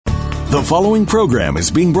The following program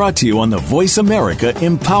is being brought to you on the Voice America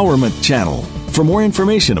Empowerment Channel. For more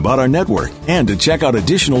information about our network and to check out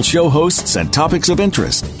additional show hosts and topics of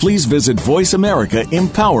interest, please visit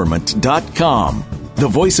voiceamericaempowerment.com. The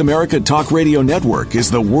Voice America Talk Radio Network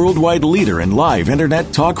is the worldwide leader in live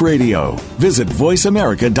Internet talk radio. Visit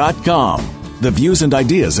voiceamerica.com. The views and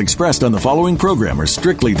ideas expressed on the following program are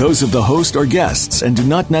strictly those of the host or guests and do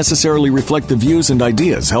not necessarily reflect the views and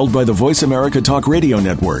ideas held by the Voice America Talk Radio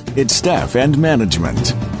Network, its staff, and management.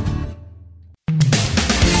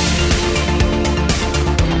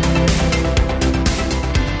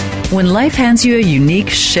 When life hands you a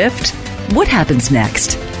unique shift, what happens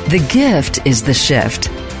next? The gift is the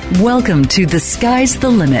shift. Welcome to The Sky's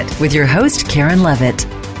the Limit with your host, Karen Levitt.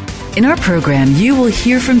 In our program, you will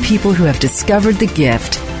hear from people who have discovered the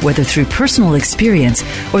gift, whether through personal experience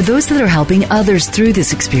or those that are helping others through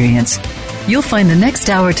this experience. You'll find the next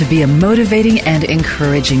hour to be a motivating and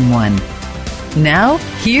encouraging one. Now,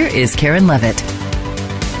 here is Karen Levitt.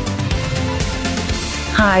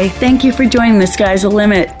 Hi, thank you for joining The Sky's the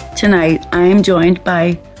Limit. Tonight, I am joined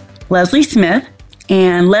by Lesley Smith,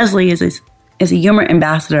 and Lesley is a humor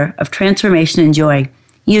ambassador of transformation and joy.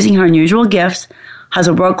 Using her unusual gifts, has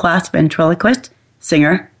a world-class ventriloquist,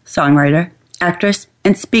 singer, songwriter, actress,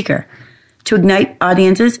 and speaker to ignite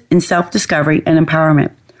audiences in self-discovery and empowerment.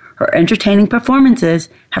 Her entertaining performances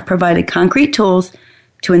have provided concrete tools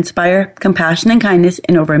to inspire compassion and kindness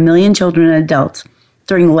in over 1 million children and adults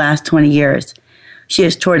during the last 20 years. She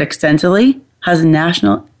has toured extensively, has a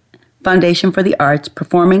National Foundation for the Arts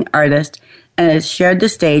performing artist, and has shared the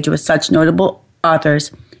stage with such notable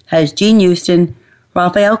authors as Jean Houston,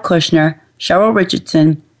 Raphael Kushner, Cheryl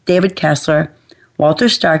Richardson, David Kessler, Walter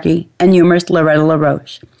Starkey, and humorist Loretta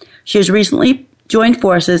LaRoche. She has recently joined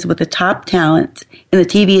forces with the top talents in the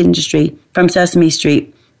TV industry from Sesame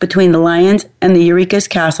Street, Between the Lions, and the Eureka's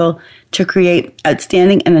Castle to create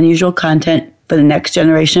outstanding and unusual content for the next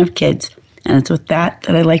generation of kids. And it's with that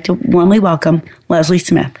I'd like to warmly welcome Lesley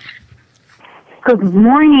Smith. Good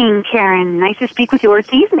morning, Karen. Nice to speak with you. Or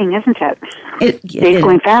it's evening, isn't it? It's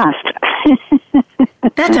going fast.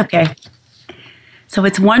 That's okay. So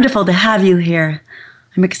it's wonderful to have you here.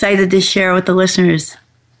 I'm excited to share with the listeners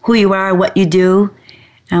who you are, what you do,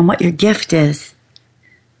 and what your gift is.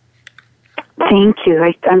 Thank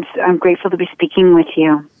you. I'm grateful to be speaking with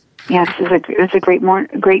you. Yeah, this is a great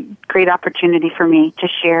opportunity for me to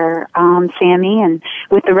share Sammy and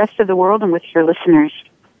with the rest of the world and with your listeners.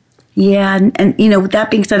 Yeah, and you know, with that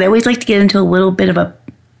being said, I always like to get into a little bit of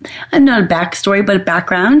not a backstory, but a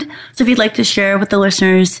background. So if you'd like to share with the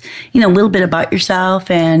listeners, a little bit about yourself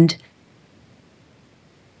and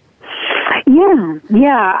to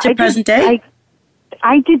present day.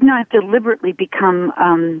 I did not deliberately become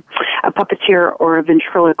a puppeteer or a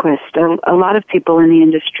ventriloquist. A lot of people in the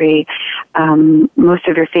industry, most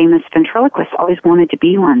of your famous ventriloquists, always wanted to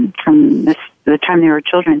be one from the time they were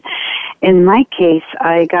children. In my case,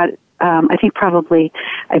 I think probably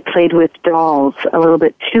I played with dolls a little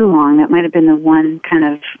bit too long. That might have been the one kind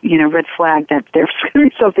of, red flag that there's going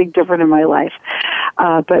to be something different in my life.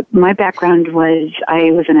 But my background was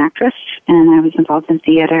I was an actress, and I was involved in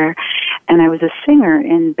theater, and I was a singer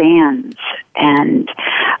in bands. And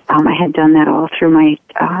I had done that all through my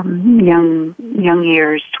young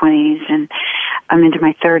years, 20s, and I'm into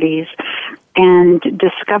my 30s. And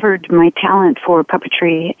discovered my talent for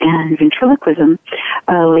puppetry and ventriloquism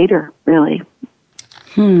later, really.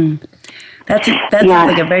 That's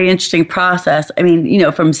like a very interesting process. I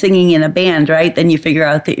mean, from singing in a band, right? Then you figure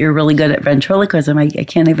out that you're really good at ventriloquism. I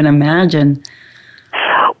can't even imagine.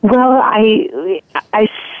 Well, I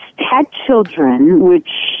had children, which,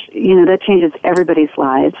 that changes everybody's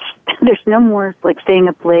lives. There's no more like staying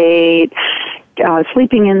up late,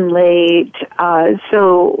 sleeping in late.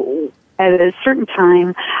 So at a certain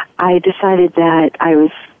time, I decided that I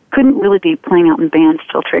couldn't really be playing out in bands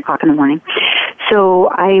till 3 o'clock in the morning. So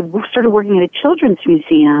I started working at a children's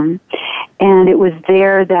museum, and it was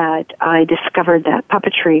there that I discovered that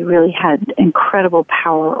puppetry really had incredible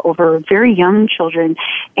power over very young children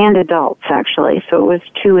and adults, actually. So it was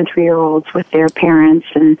 2- and 3-year-olds with their parents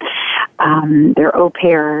and their au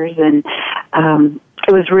pairs, and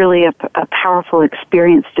it was really a powerful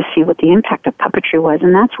experience to see what the impact of puppetry was.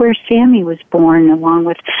 And that's where Sammy was born, along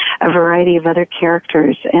with a variety of other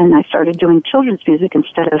characters. And I started doing children's music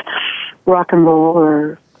instead of rock and roll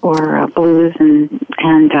or blues and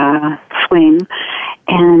swing.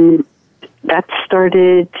 And that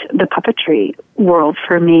started the puppetry world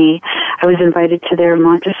for me. I was invited to their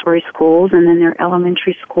Montessori schools and then their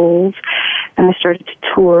elementary schools, and I started to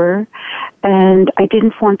tour. And I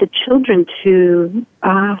didn't want the children to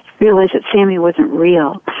realize that Sammy wasn't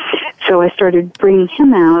real. So I started bringing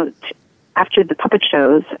him out after the puppet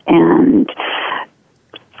shows and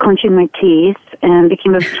clenching my teeth and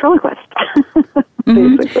became a ventriloquist,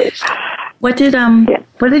 basically. What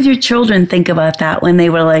did your children think about that when they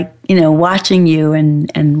were like, watching you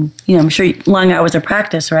and I'm sure long hours of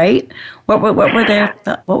practice, right? What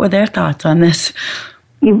were their thoughts on this?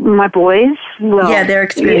 My boys? Well, yeah, their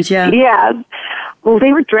experience, yeah. Yeah. Well,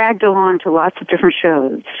 they were dragged along to lots of different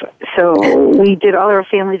shows. So we did all our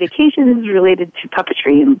family vacations related to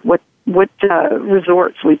puppetry and what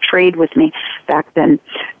resorts would trade with me back then.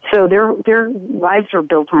 So their lives were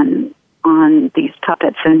built on these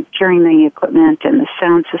puppets and carrying the equipment and the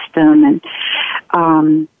sound system. And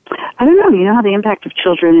I don't know, you know how the impact of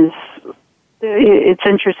children is, it's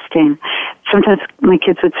interesting. Sometimes my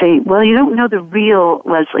kids would say, well, you don't know the real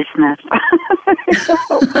Lesley Smith.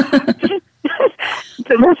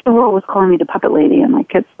 The rest of the world was calling me the puppet lady, and my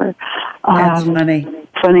kids were... That's funny.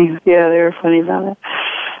 Funny, yeah, they were funny about it.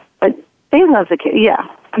 But they love the kids, yeah.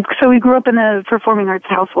 So we grew up in a performing arts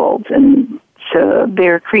household, and so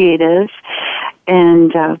they're creative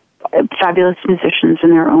and fabulous musicians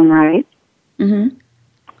in their own right. Mm-hmm.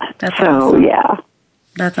 That's so, awesome. Yeah.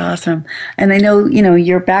 That's awesome. And I know,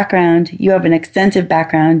 your background, you have an extensive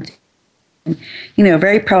background,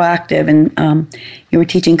 very proactive, and you were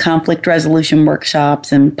teaching conflict resolution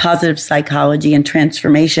workshops and positive psychology and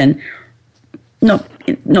transformation. No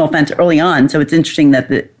offense, early on. So it's interesting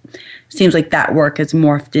that it seems like that work has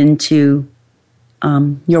morphed into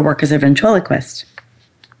your work as a ventriloquist.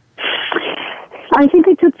 I think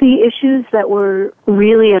I took the issues that were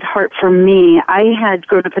really at heart for me. I had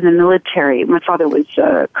grown up in the military. My father was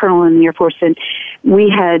a colonel in the Air Force, and we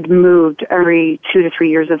had moved every 2 to 3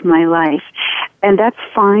 years of my life. And that's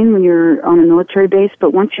fine when you're on a military base,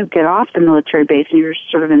 but once you get off the military base and you're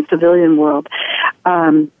sort of in civilian world,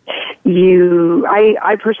 I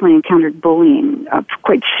personally encountered bullying,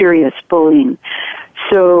 quite serious bullying.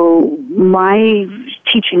 So my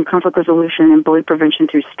teaching conflict resolution and bully prevention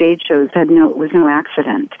through stage shows was no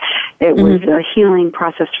accident. It was a healing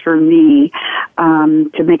process for me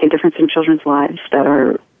to make a difference in children's lives that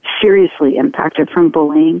are seriously impacted from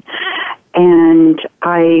bullying. And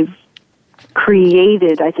I've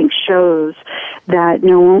created, I think, shows that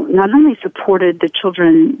not only supported the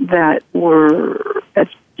children that were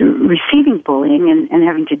receiving bullying and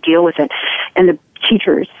having to deal with it, and the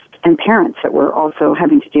teachers and parents that were also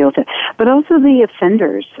having to deal with it, but also the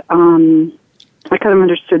offenders. I kind of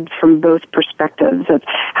understood from both perspectives of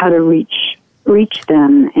how to reach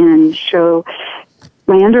them and show.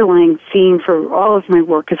 My underlying theme for all of my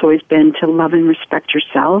work has always been to love and respect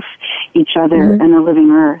yourself, each other, and the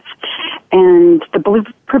living earth. And the bully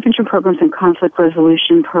prevention programs and conflict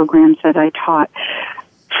resolution programs that I taught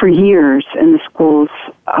for years in the schools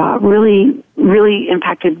really, really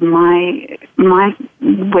impacted my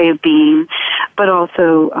way of being, but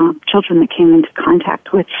also children that came into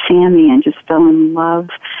contact with Sammy and just fell in love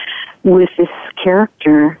with this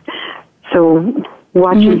character. So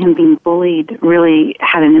watching him being bullied really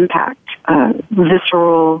had an impact,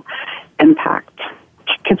 visceral impact.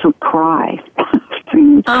 Kids would cry.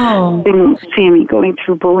 Seeing Sammy going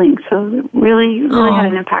through bullying. So it really had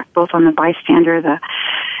an impact both on the bystander,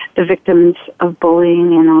 the victims of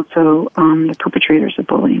bullying, and also the perpetrators of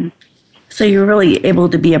bullying. So you're really able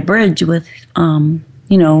to be a bridge with,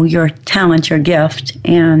 your talent, your gift,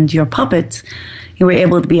 and your puppets. You were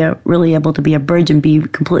able to be a bridge and be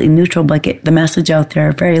completely neutral, but get the message out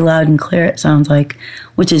there very loud and clear. It sounds like,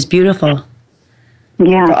 which is beautiful.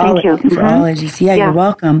 Yeah, thank you. For all ages. Yeah, you're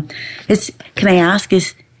welcome. Can I ask,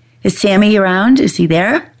 is Sammy around? Is he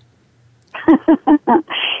there?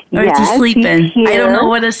 Or is he sleeping? I don't know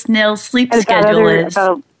what a snail's sleep schedule is.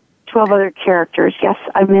 About 12 other characters. Yes,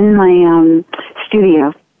 I'm in my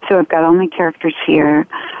studio, so I've got all my characters here.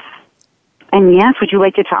 And yes, would you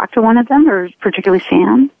like to talk to one of them, or particularly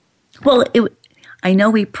Sam? Well, I know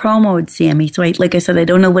we promoted Sammy, so like I said, I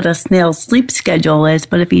don't know what a snail's sleep schedule is,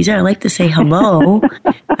 but if he's there, I'd like to say hello.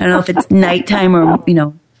 I don't know if it's nighttime or,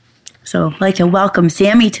 so I'd like to welcome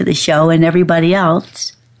Sammy to the show and everybody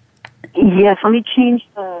else. Yes, let me change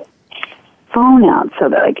the phone out so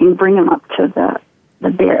that I can bring him up to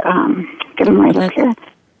the bear, get him right up here.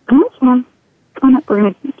 Come on, come on up. We're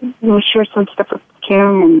going to share some stuff with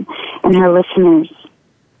Karen and her listeners.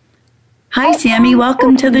 Hi, Sammy.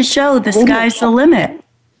 Welcome to the show. The sky's the limit.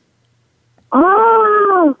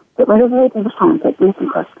 Oh, get right over to the phone. Like, listen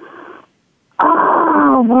close.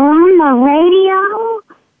 Oh, we're on the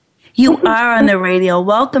radio? You are on the radio.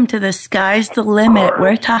 Welcome to the sky's the limit.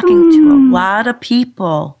 We're talking to a lot of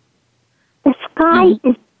people. The sky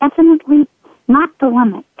is definitely not the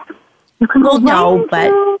limit. You can go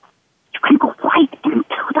can go right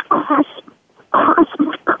into the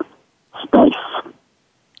cosmic space.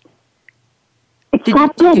 It's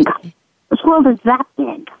that big. This world is that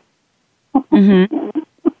big. Mm-hmm.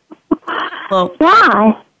 Well,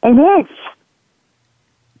 yeah, it is.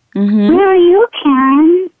 Mm-hmm. Where are you,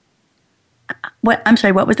 Karen? What? I'm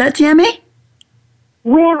sorry, what was that, Sammy?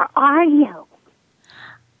 Where are you?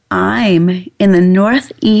 I'm in the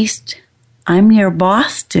Northeast. I'm near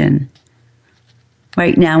Boston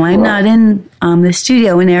right now. I'm not in the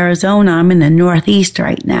studio in Arizona. I'm in the Northeast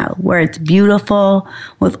right now, where it's beautiful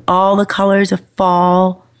with all the colors of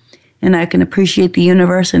fall, and I can appreciate the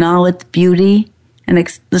universe and all its beauty. And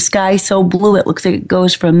the sky's so blue, it looks like it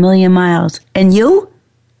goes for 1,000,000 miles. And you?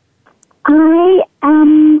 I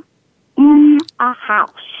am in a house.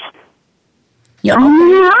 Yeah, I'm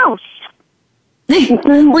in a house.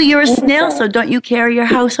 Well, you're a snail, so don't you carry your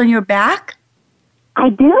house on your back? I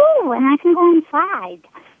do, and I can go inside.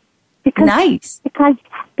 Because, nice. Because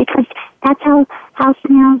that's how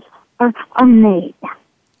snails are made.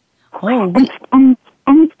 Oh, and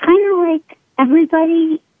it's kind of like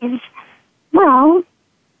everybody is, well,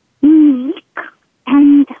 unique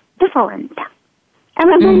and different.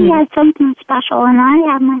 Everybody has something special, and I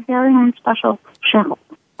have my very own special shell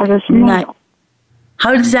as a snail. Nice.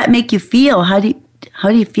 How does that make you feel? How do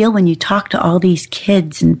you feel when you talk to all these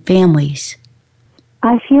kids and families?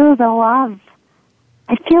 I feel the love.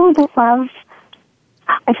 I feel the love.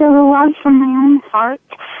 I feel the love from my own heart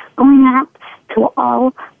going up to all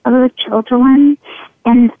of the children,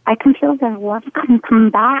 and I can feel their love come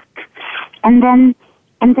back. And then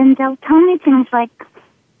they'll tell me things like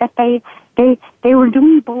that they were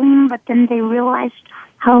doing bullying, but then they realized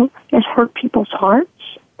how it hurt people's hearts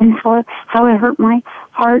and how it hurt my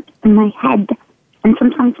heart and my head and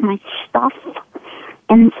sometimes my stuff.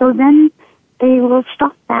 And so then they will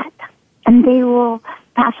stop that and they will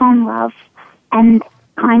pass on love and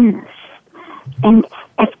kindness. And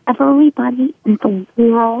if everybody in the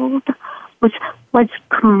world was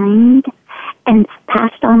kind and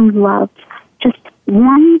passed on love just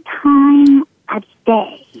one time a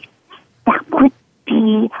day, that would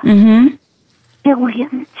be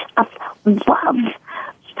billions of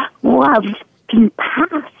love being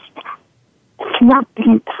passed throughout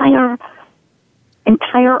the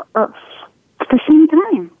entire earth at the same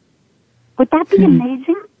time. Would that be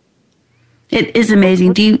amazing? It is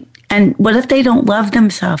amazing. And what if they don't love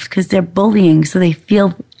themselves because they're bullying, so they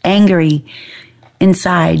feel angry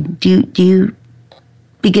inside? Do you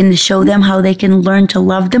begin to show them how they can learn to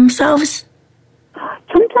love themselves?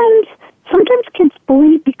 Sometimes kids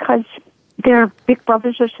bully because their big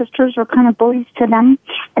brothers or sisters are kind of bullies to them,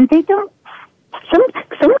 and they don't.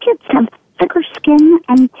 Some kids have thicker skin,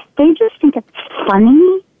 and they just think it's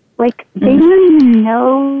funny. Like they don't even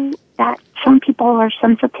know that some people are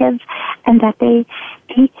sensitive, and that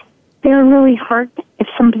they're really hurt if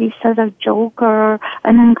somebody says a joke or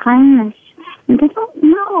an unkindness. And they don't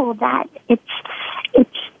know that it's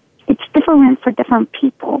different for different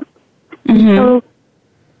people. And so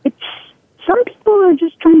some people are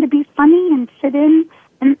just trying to be funny and fit in,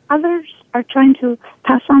 and others are trying to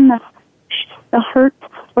pass on the hurt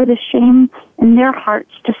or the shame in their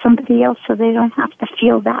hearts to somebody else, so they don't have to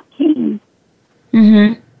feel that pain.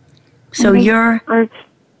 So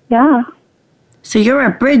So you're a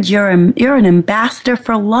bridge. You're an ambassador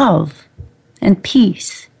for love and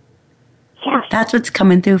peace. Yes. That's what's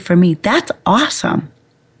coming through for me. That's awesome.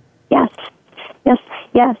 Yes.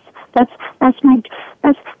 That's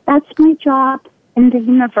my job in the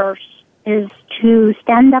universe, is to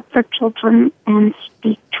stand up for children and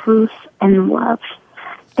speak truth and love,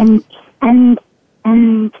 and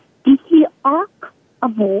be the arc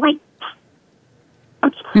of light.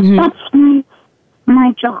 That's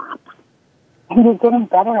my job. And we're getting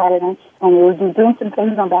better at it, and we're doing some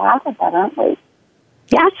things on behalf of that, aren't we?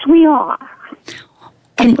 Yes, we are.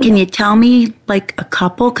 Can you tell me like a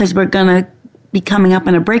couple? Because we're going to be coming up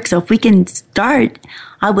on a break. So if we can start,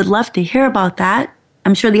 I would love to hear about that.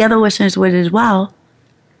 I'm sure the other listeners would as well.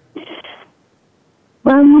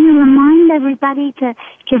 Well, I want to remind everybody to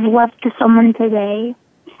give love to someone today.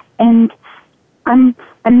 And I'm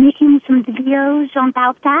making some videos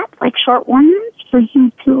about that, like short ones for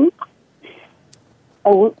YouTube.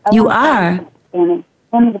 You are? Hand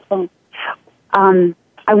me the phone.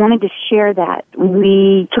 I wanted to share that.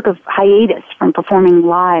 We took a hiatus from performing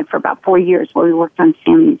live for about 4 years while we worked on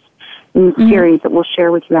Sammy's new series that we'll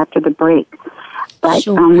share with you after the break. But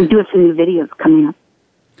we do have some new videos coming up.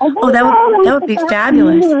 That would be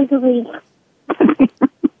fabulous.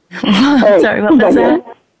 Sorry, what was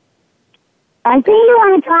that? I think you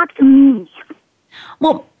want to talk to me.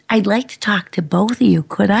 Well, I'd like to talk to both of you.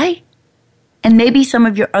 Could I? and maybe some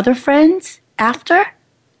of your other friends after?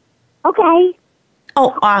 Okay.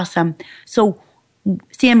 Oh, awesome. So,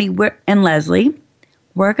 Sammy and Lesley,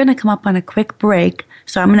 we're going to come up on a quick break.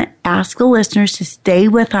 So I'm going to ask the listeners to stay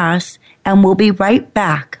with us, and we'll be right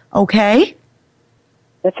back, okay?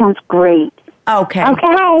 That sounds great. Okay.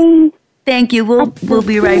 Okay. Thank you. We'll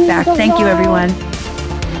be right back. Thank you, everyone.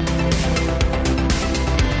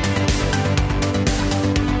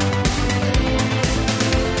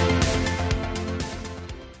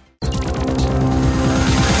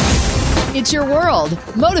 It's your world.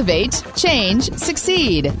 Motivate, change,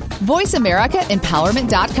 succeed.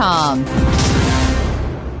 VoiceAmericaEmpowerment.com.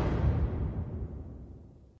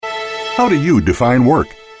 How do you define work?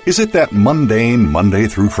 Is it that mundane Monday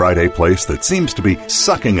through Friday place that seems to be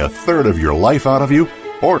sucking a third of your life out of you?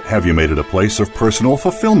 Or have you made it a place of personal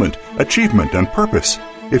fulfillment, achievement, and purpose?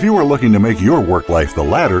 If you are looking to make your work life the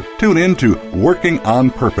latter, tune in to Working on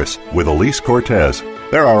Purpose with Elise Cortez.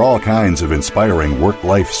 There are all kinds of inspiring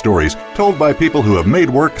work-life stories told by people who have made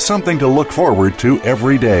work something to look forward to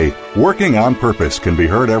every day. Working on Purpose can be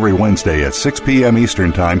heard every Wednesday at 6 p.m.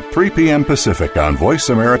 Eastern Time, 3 p.m. Pacific on Voice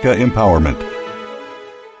America Empowerment.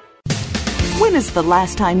 When is the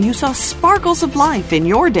last time you saw sparkles of life in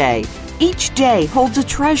your day? Each day holds a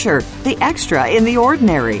treasure, the extra in the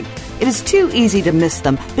ordinary. It is too easy to miss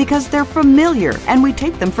them because they're familiar and we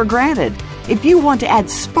take them for granted. If you want to add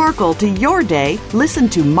sparkle to your day, listen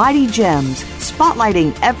to Mighty Gems,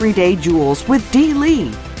 spotlighting everyday jewels with Dee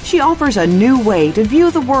Lee. She offers a new way to view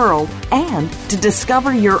the world and to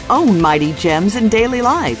discover your own mighty gems in daily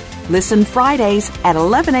life. Listen Fridays at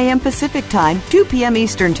 11 a.m. Pacific Time, 2 p.m.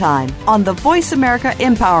 Eastern Time on the Voice America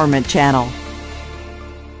Empowerment Channel.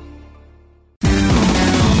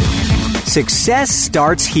 Success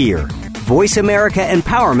starts here.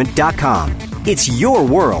 VoiceAmericaEmpowerment.com. It's your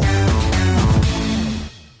world.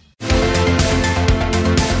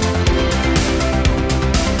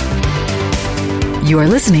 You are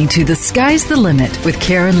listening to The Sky's the Limit with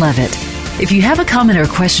Karen Levitt. If you have a comment or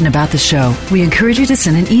question about the show, we encourage you to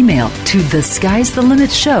send an email to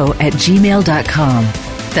thesky'sthelimitshow@gmail.com.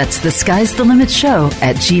 That's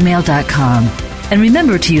thesky'sthelimitshow@gmail.com. And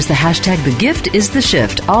remember to use the hashtag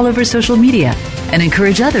 #TheGiftIsTheShift all over social media and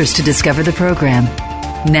encourage others to discover the program.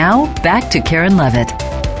 Now, back to Karen Levitt.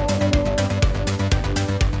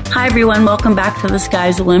 Hi, everyone. Welcome back to The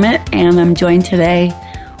Sky's the Limit. And I'm joined today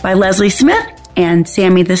by Lesley Smith and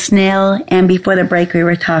Sammy the snail. And before the break, we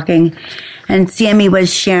were talking, and Sammy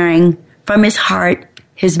was sharing from his heart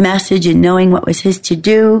his message and knowing what was his to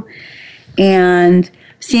do. And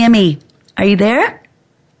Sammy, are you there?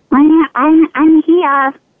 I'm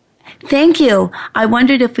here. Thank you. I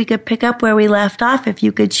wondered if we could pick up where we left off, if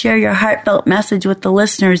you could share your heartfelt message with the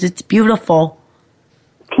listeners. It's beautiful.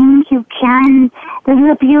 Thank you, Karen. This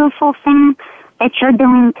is a beautiful thing that you're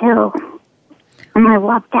doing, too. And I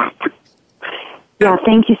love that. Yeah,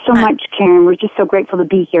 thank you so much, Karen. We're just so grateful to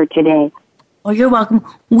be here today. Oh, you're welcome.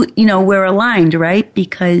 We're aligned, right?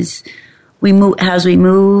 Because as we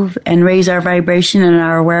move and raise our vibration and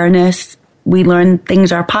our awareness, we learn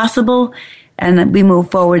things are possible, and we move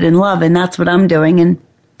forward in love. And that's what I'm doing, and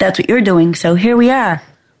that's what you're doing. So here we are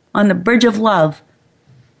on the bridge of love.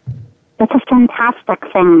 That's a fantastic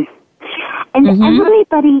thing. And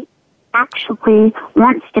everybody actually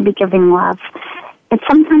wants to be giving love. It's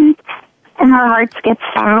sometimes and our hearts get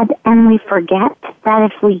sad, and we forget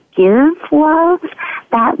that if we give love,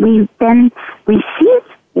 that we then receive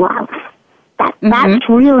love. That's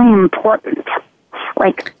really important.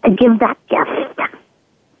 Like, to give that gift.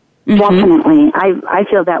 Definitely. I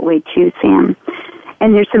feel that way too, Sam.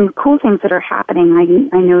 And there's some cool things that are happening.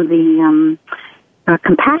 I know the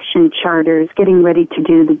Compassion Charter is getting ready to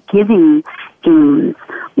do the giving games,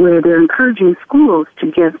 where they're encouraging schools to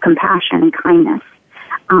give compassion and kindness.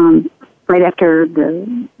 Right after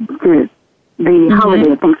the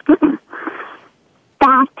holiday of Thanksgiving.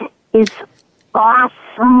 That is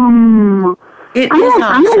awesome. Awesome.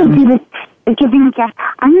 I'm going to do the giving.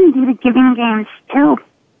 I'm going to do the giving games too.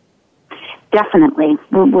 Definitely,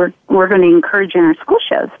 we're going to encourage in our school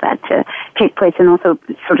shows that to take place, and also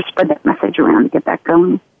sort of spread that message around to get that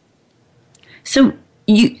going. So,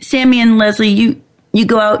 Sammy and Lesley, you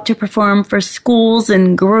go out to perform for schools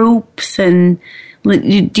and groups, and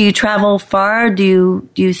do you travel far? Do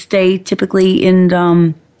you stay typically in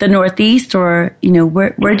the Northeast, or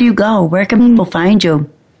where do you go? Where can people find you?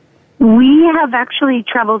 We have actually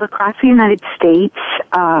traveled across the United States,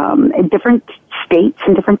 in different states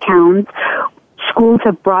and different towns. schools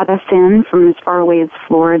have brought us in from as far away as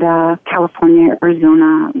Florida, California,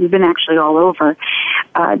 Arizona. We've been actually all over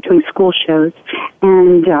doing school shows.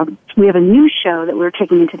 And we have a new show that we're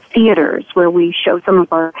taking into theaters where we show some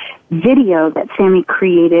of our video that Sammy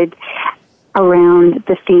created around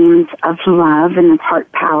the themes of love and of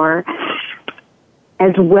heart power,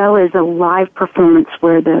 as well as a live performance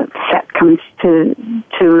where the set comes to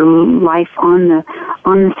life on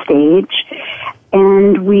the stage.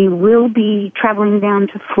 And we will be traveling down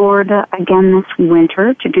to Florida again this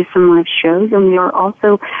winter to do some live shows. And we are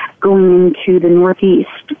also going into the Northeast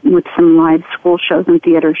with some live school shows and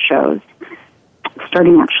theater shows,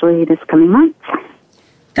 starting actually this coming month.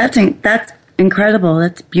 That's incredible.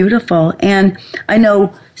 That's beautiful. And I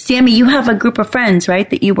know, Sammy, you have a group of friends, right,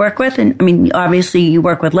 that you work with? And I mean, obviously you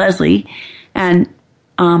work with Lesley. And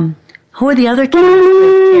who are the other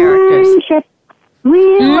characters?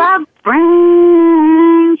 We love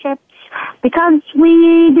friendships because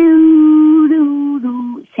we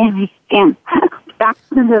do. Sammy, Dan, back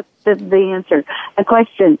to the answer. The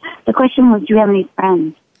question was, do you have any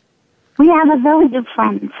friends? We have a village of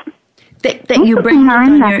friends. That you bring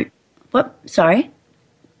on your... What? Sorry?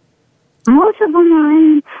 Most of them are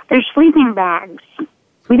in their sleeping bags.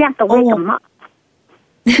 We'd have to wake them up.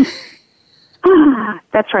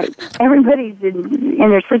 That's right. Everybody's in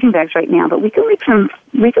their sleeping bags right now, but we can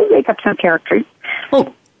wake up some characters.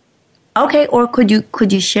 Oh, okay. Or could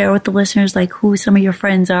you share with the listeners like who some of your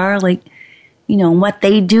friends are, like, you know, what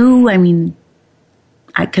they do? I mean,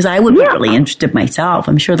 because I would be really interested myself.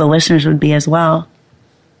 I'm sure the listeners would be as well.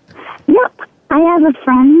 Yep, I have a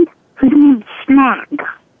friend whose name's Snag,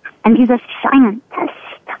 and he's a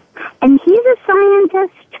scientist, and he's a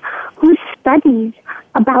scientist who studies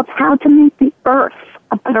about how to make the Earth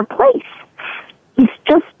a better place. He's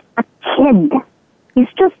just a kid. He's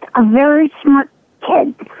just a very smart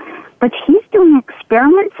kid. But he's doing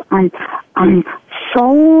experiments on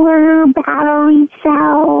solar battery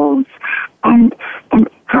cells and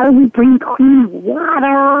how do we bring clean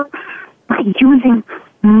water by using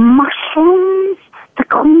mushrooms to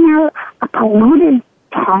clean out a polluted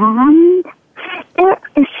pond. There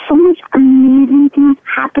is so much amazing things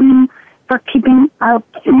happening for keeping our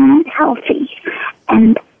planet healthy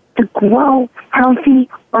and to grow healthy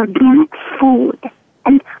organic food.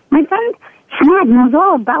 And my friend Snag knows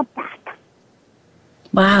all about that.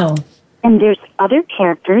 Wow. And there's other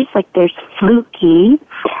characters, like there's Fluky,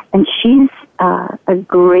 and she's a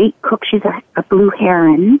great cook. She's a blue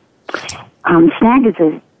heron. Snag is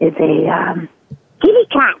a kitty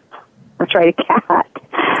cat. That's right, a cat.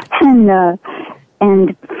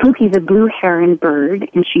 And Fluky's a blue heron bird,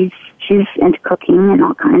 and she's into cooking and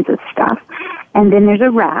all kinds of stuff. And then there's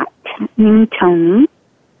a rat named Tony.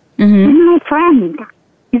 Mm-hmm. He's my friend.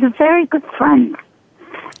 He's a very good friend.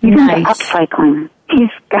 He's into upcycling.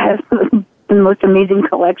 He's got the most amazing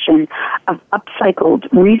collection of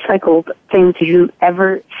recycled things you've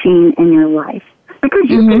ever seen in your life. Because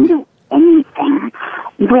you can do anything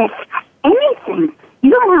with anything. You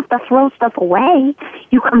don't have to throw stuff away.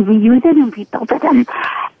 You can reuse it and rebuild it,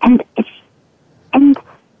 and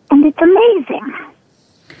it's amazing.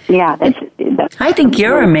 Yeah, that's I think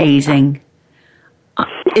you're amazing.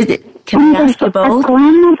 Is it? Can I ask you both? My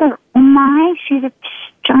grandmother, she's a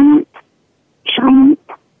giant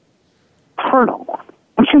turtle,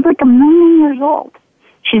 and she's like 1,000,000 years old.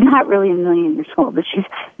 She's not really 1,000,000 years old, but she's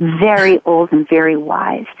very old and very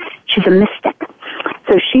wise. She's a mystic,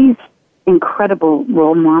 so she's incredible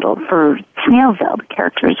role model for Snailville, the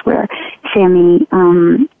characters where Sammy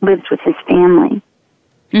lives with his family.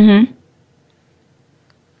 Mm-hmm.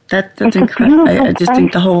 That's incredible. I just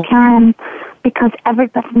think the whole... Karen, because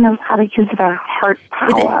everybody knows how to use their heart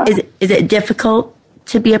power. Is it difficult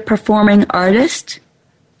to be a performing artist?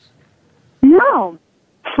 No.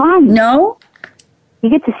 It's fun. No? You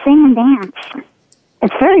get to sing and dance.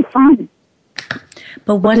 It's very fun.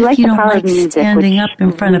 But what if you don't like standing up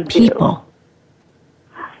in front of people?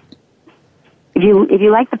 If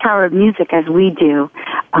you like the power of music, as we do,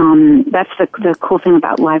 that's the cool thing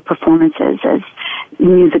about live performances. As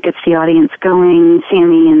music gets the audience going,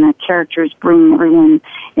 Sammy and the characters bring everyone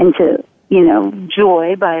into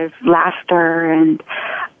joy by laughter and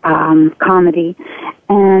comedy,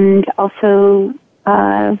 and also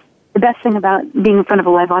the best thing about being in front of a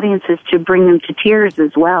live audience is to bring them to tears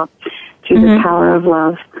as well through the power of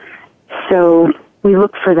love. So we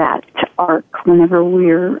look for that arc whenever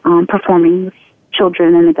we're performing with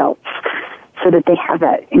children and adults, so that they have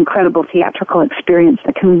that incredible theatrical experience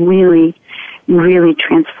that can really, really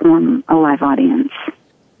transform a live audience.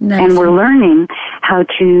 Nice. And we're learning how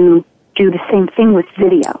to do the same thing with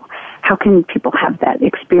video, how can people have that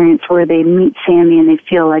experience where they meet Sammy and they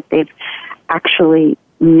feel like they've actually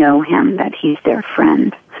know him, that he's their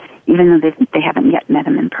friend, even though they haven't yet met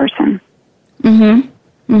him in person.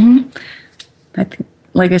 Mm-hmm. Mm-hmm. I think,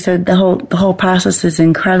 like I said, the whole process is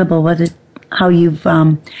incredible. How you've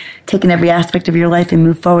taken every aspect of your life and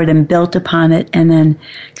moved forward and built upon it, and then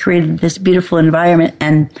created this beautiful environment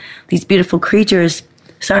and these beautiful creatures.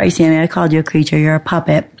 Sorry, Sammy, I called you a creature. You're a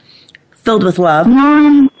puppet filled with love.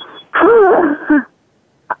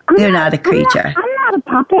 You're not a creature. I'm not a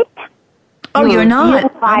puppet. Oh, you're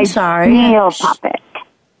not? I'm sorry. Snail puppet.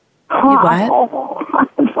 You what?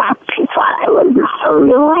 She thought I was not a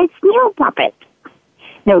real-life snail puppet.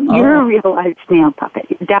 No, you're a real-life snail puppet.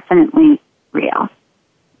 You're definitely real.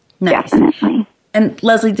 Nice. Definitely. And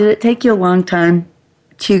Lesley, did it take you a long time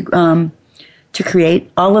to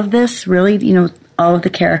create all of this? Really, all of the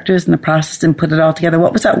characters and the process, and put it all together.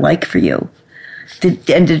 What was that like for you?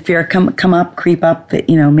 Did fear come up, creep up that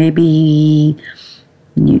maybe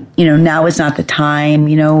now is not the time,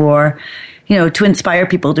 or to inspire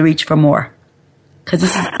people to reach for more? Because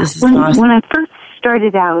this is awesome. When I first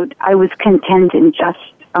started out, I was content in just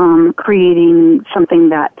creating something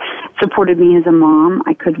that supported me as a mom.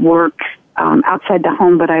 I could work outside the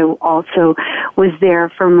home, but I also was there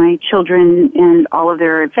for my children and all of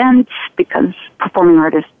their events, because performing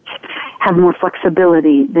artists have more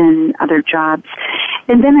flexibility than other jobs.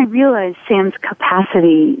 And then I realized Sam's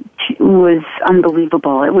capacity was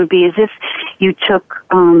unbelievable. It would be as if you took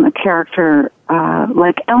a character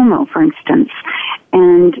like Elmo, for instance,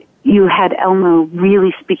 and you had Elmo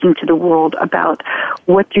really speaking to the world about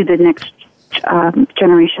what do the next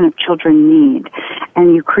generation of children need.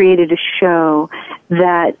 And you created a show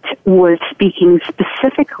that was speaking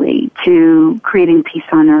specifically to creating peace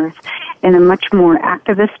on Earth in a much more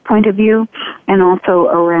activist point of view, and also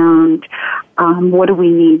around what do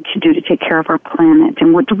we need to do to take care of our planet,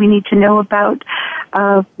 and what do we need to know about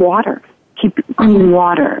water, keep clean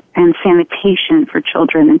water and sanitation for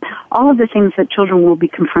children, and all of the things that children will be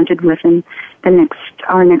confronted with in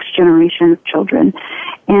our next generation of children.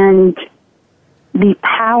 And the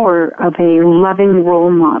power of a loving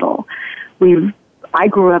role model. I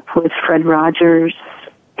grew up with Fred Rogers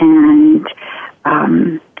and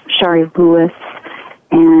Shari Lewis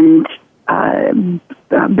and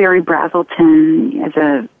Barry Brazelton as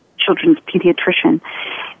a children's pediatrician.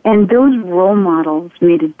 And those role models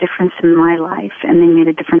made a difference in my life, and they made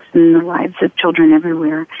a difference in the lives of children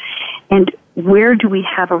everywhere. And where do we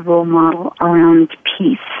have a role model around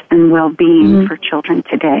peace and well-being for children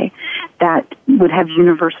today that would have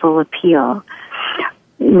universal appeal?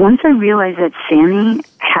 Once I realized that Sammy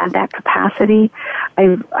had that capacity,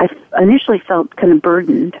 I initially felt kind of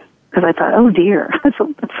burdened, because I thought, oh dear, that's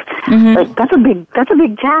a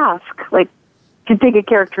big task. Like, to take a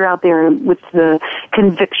character out there with the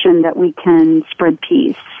conviction that we can spread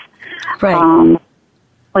peace, right?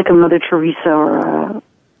 Like a Mother Teresa or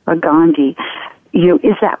a Gandhi.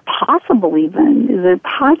 Is that possible? Even is it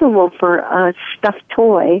possible for a stuffed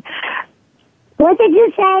toy? What did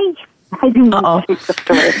you say? I didn't speak the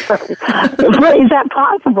story. But is that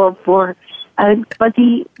possible for a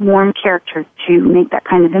fuzzy, warm character to make that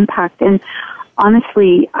kind of impact? And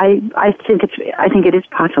honestly, I think it is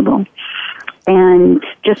possible. And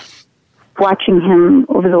just watching him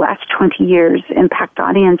over the last 20 years impact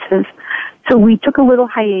audiences. So we took a little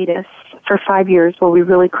hiatus for 5 years while we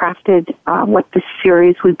really crafted what this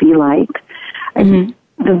series would be like.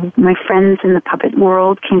 My friends in the puppet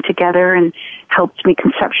world came together and helped me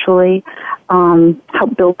conceptually,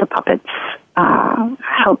 helped build the puppets,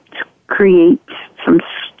 helped create some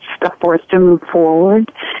stuff for us to move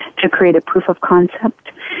forward, to create a proof of concept.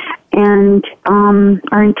 And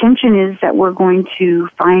our intention is that we're going to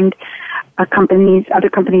find other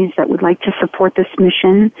companies that would like to support this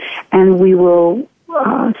mission, and we will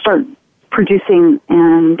start producing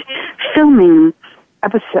and filming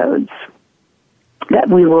episodes that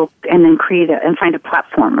we will, and then create and find a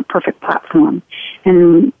platform, a perfect platform,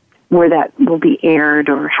 and where that will be aired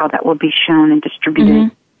or how that will be shown and distributed.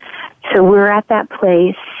 So we're at that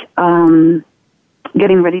place,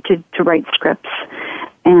 getting ready to write scripts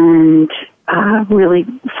and really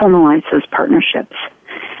formalize those partnerships.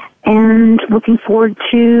 And looking forward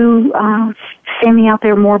to Sammy out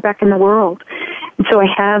there more back in the world. And so I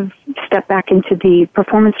have stepped back into the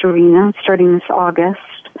performance arena starting this August,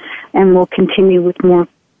 and we'll continue with more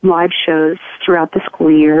live shows throughout the school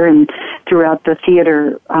year and throughout the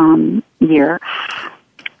theater year.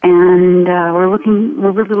 And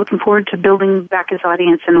we're really looking forward to building back his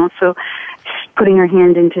audience, and also putting our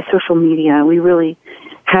hand into social media. We really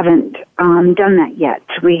haven't done that yet.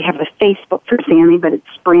 We have a Facebook for Sammy, but it's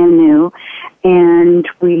brand new, and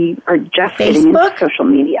we are just getting into social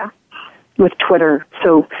media with Twitter.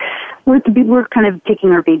 So we're kind of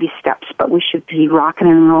taking our baby steps, but we should be rocking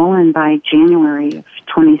and rolling by January of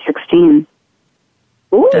 2016.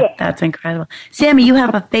 That's incredible. Sammy, you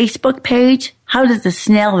have a Facebook page? How does the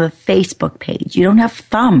snail have a Facebook page? You don't have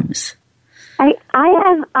thumbs.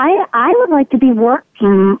 I would like to be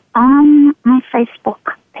working on my Facebook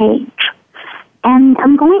page. And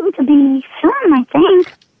I'm going to be soon, I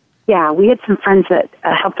think. Yeah, we had some friends that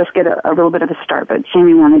helped us get a little bit of a start, but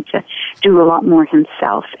Sammy wanted to do a lot more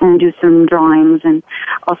himself and do some drawings and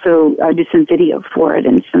also do some video for it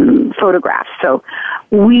and some photographs. So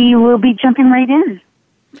we will be jumping right in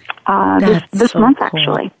this month, cool.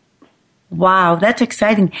 Actually. Wow, that's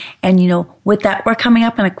exciting. And, with that, we're coming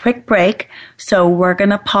up on a quick break. So we're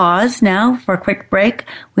going to pause now for a quick break.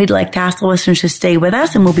 We'd like to ask the listeners to stay with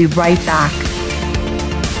us, and we'll be right back.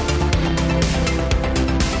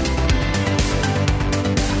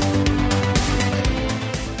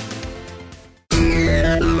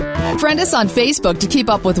 Friend us on Facebook to keep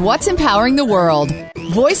up with what's empowering the world.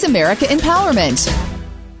 Voice America Empowerment.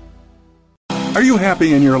 Are you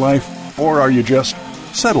happy in your life, or are you just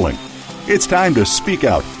settling? It's time to speak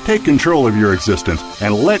out, take control of your existence,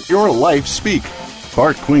 and let your life speak.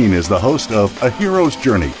 Bart Queen is the host of A Hero's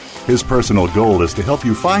Journey. His personal goal is to help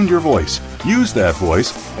you find your voice, use that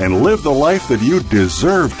voice, and live the life that you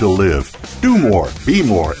deserve to live. Do more, be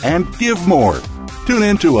more, and give more. Tune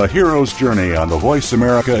in to A Hero's Journey on the Voice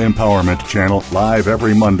America Empowerment Channel, live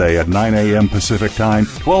every Monday at 9 a.m. Pacific Time,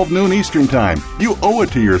 12 noon Eastern Time. You owe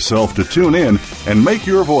it to yourself to tune in and make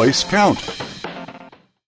your voice count.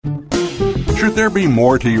 Should there be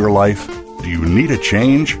more to your life? Do you need a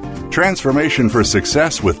change? Transformation for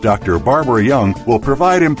Success with Dr. Barbara Young will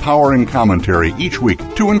provide empowering commentary each week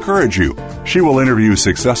to encourage you. She will interview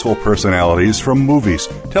successful personalities from movies,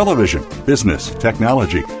 television, business,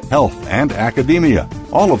 technology, health, and academia.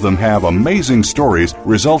 All of them have amazing stories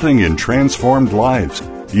resulting in transformed lives.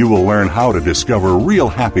 You will learn how to discover real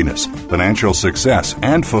happiness, financial success,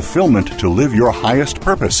 and fulfillment to live your highest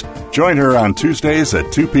purpose. Join her on Tuesdays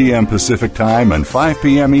at 2 p.m. Pacific Time and 5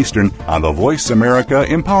 p.m. Eastern on the Voice America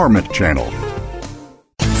Empowerment Channel.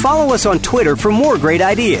 Follow us on Twitter for more great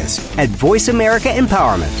ideas at Voice America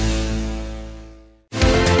Empowerment.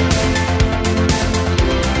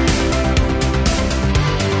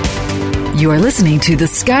 You are listening to The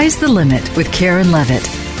Sky's the Limit with Karen Levitt.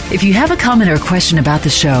 If you have a comment or question about the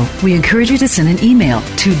show, we encourage you to send an email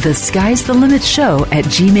to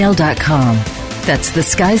thesky'sthelimitshow@gmail.com. That's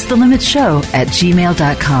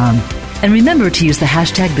thesky'sthelimitshow@gmail.com. And remember to use the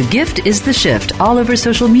hashtag #TheGiftIsTheShift all over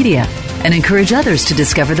social media and encourage others to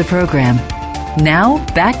discover the program. Now,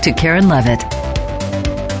 back to Karen Levitt.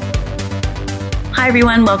 Hi,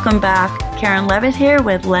 everyone. Welcome back. Karen Levitt here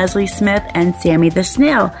with Lesley Smith and Sammy the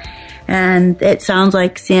Snail. And it sounds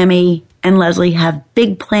like Sammy and Lesley have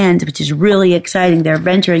big plans, which is really exciting. They're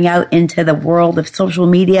venturing out into the world of social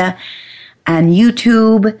media and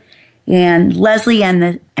YouTube. And Lesley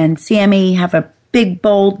and Sammy have a big,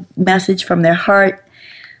 bold message from their heart.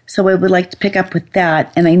 So I would like to pick up with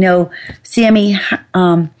that. And I know, Sammy,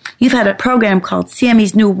 you've had a program called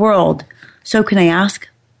Sammy's New World. So can I ask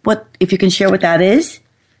if you can share what that is?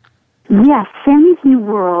 Yes, Sammy's New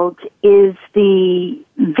World is the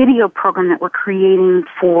video program that we're creating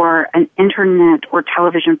for an internet or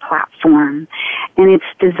television platform, and it's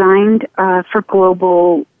designed for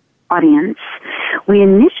global audience. We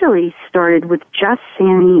initially started with just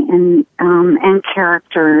Sammy and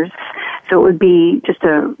characters, so it would be just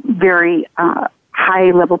a very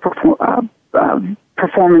high level performance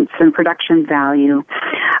and production value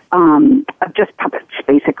of just puppets,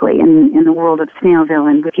 basically, in the world of Snailville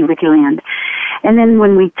and WikiWikiland. And then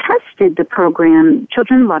when we tested the program,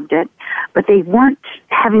 children loved it, but they weren't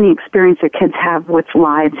having the experience that kids have with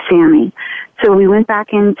live Sammy. So we went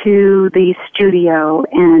back into the studio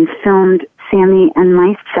and filmed Sammy and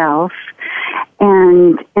myself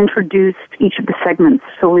and introduced each of the segments.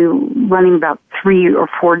 So we were running about 3 or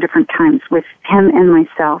 4 different times with him and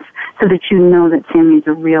myself so that you know that Sammy is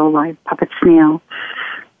a real live puppet snail.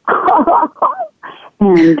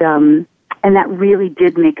 And that really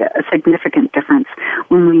did make a significant difference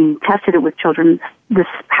when we tested it with children this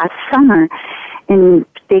past summer in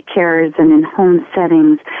daycares and in home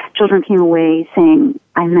settings. Children came away saying,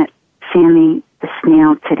 I met Sammy the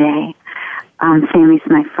snail today. Sammy's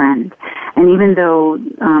my friend. And even though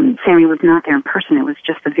Sammy was not there in person, it was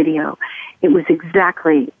just the video, it was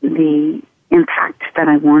exactly the impact that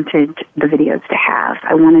I wanted the videos to have.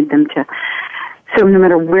 I wanted them to So no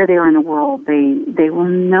matter where they are in the world, they will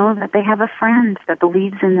know that they have a friend that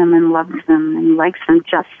believes in them and loves them and likes them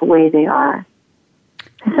just the way they are.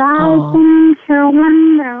 I think you're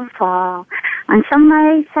wonderful. When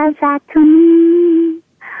somebody says that to me,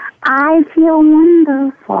 I feel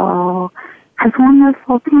wonderful, as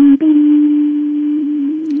wonderful can be.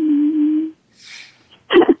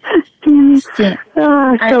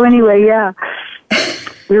 So anyway, yeah.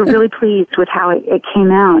 We were really pleased with how it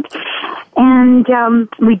came out. And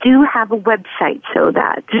we do have a website so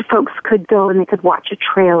that folks could go and they could watch a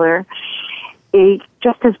trailer.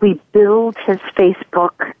 Just as we build his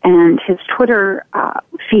Facebook and his Twitter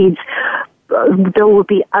feeds, there will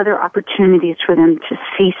be other opportunities for them to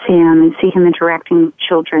see Sam and see him interacting with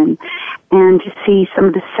children and to see some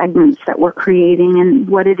of the segments that we're creating and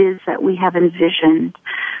what it is that we have envisioned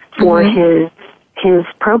for his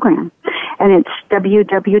program. And it's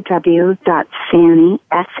www.sammy,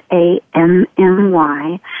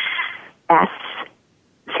 SAMMY,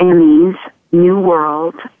 Sammy's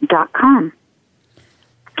newworld.com.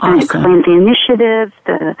 And it explains the initiative,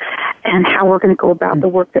 and how we're going to go about the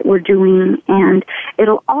work that we're doing. And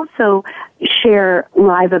it'll also share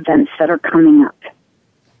live events that are coming up.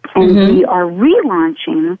 And we are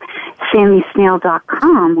relaunching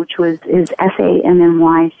SammySnail.com, which is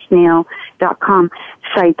SAMMY snail.com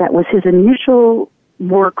site that was his initial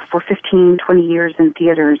work for 15, 20 years in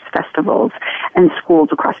theaters, festivals, and schools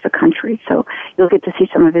across the country. So you'll get to see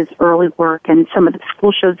some of his early work and some of the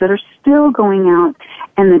school shows that are still going out,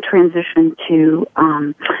 and the transition to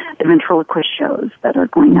the ventriloquist shows that are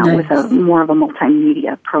going out with more of a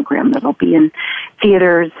multimedia program that'll be in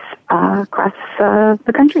theaters across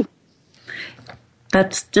the country.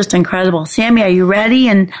 That's just incredible. Sammy, are you ready?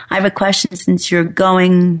 And I have a question since you're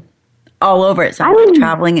going all over it. So I'm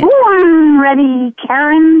traveling. Born ready,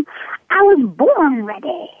 Karen. I was born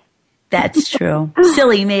ready. That's true.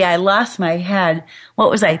 Silly me. I lost my head.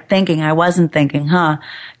 What was I thinking? I wasn't thinking, huh?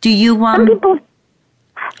 Do you some people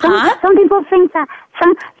think that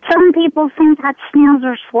some people think that snails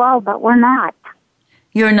are slow, but we're not.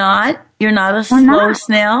 You're not? You're not a slow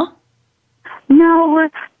snail? No,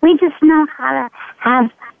 we just know how to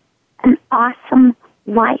have an awesome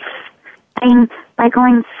life by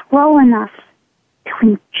going slow enough to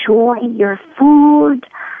enjoy your food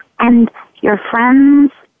and your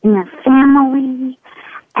friends and your family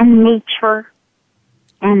and nature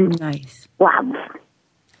and love.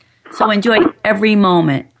 So enjoy every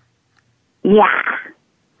moment. Yeah.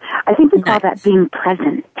 I think we call that being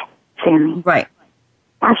present, Sammy. Right.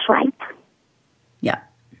 That's right. Yeah.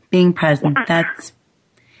 Being present. Yeah. That's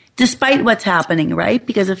despite what's happening, right?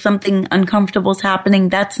 Because if something uncomfortable is happening,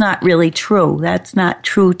 that's not really true. That's not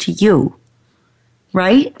true to you.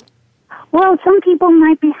 Right? Well, some people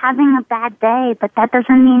might be having a bad day, but that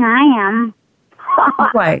doesn't mean I am.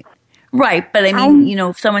 Right. Right. But I mean,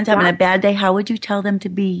 if someone's having a bad day, how would you tell them to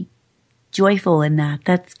be joyful in that?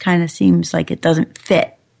 That kind of seems like it doesn't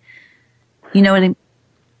fit. You know what I mean?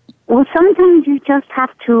 Well, sometimes you just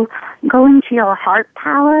have to go into your heart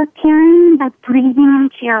power, Karen, by breathing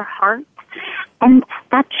into your heart. And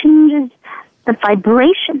that changes the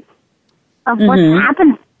vibration of what's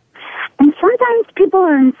happening. And sometimes people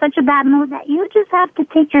are in such a bad mood that you just have to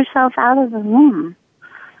take yourself out of the room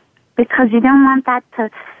because you don't want that to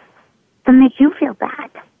make you feel bad.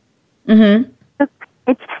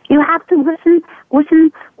 You have to listen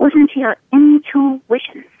to your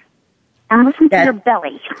intuition and listen to your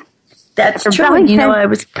belly. That's true. I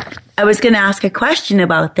was going to ask a question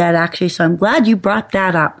about that actually, so I'm glad you brought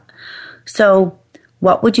that up. So,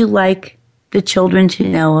 what would you like the children to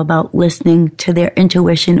know about listening to their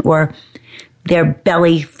intuition or their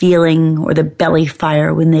belly feeling or the belly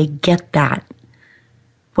fire when they get that?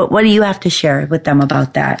 What do you have to share with them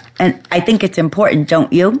about that? And I think it's important,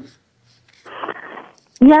 don't you?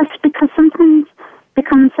 Yes, because sometimes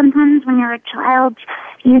when you're a child,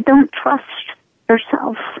 you don't trust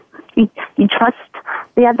yourself. You trust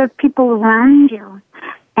the other people around you.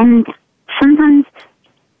 And sometimes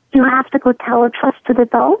you have to go tell a trusted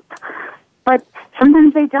adult, but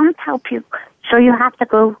sometimes they don't help you. So you have to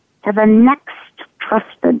go to the next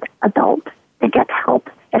trusted adult to get help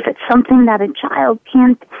if it's something that a child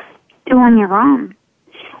can't do on your own.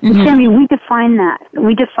 Sammy, we define that.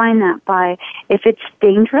 We define that by if it's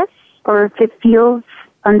dangerous or if it feels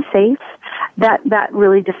unsafe. That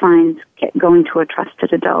really defines going to a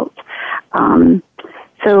trusted adult.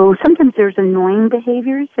 So sometimes there's annoying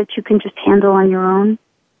behaviors that you can just handle on your own.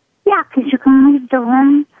 Yeah, because you can leave the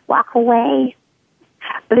room, walk away.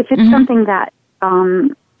 But if it's something that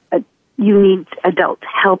you need adult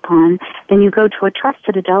help on, then you go to a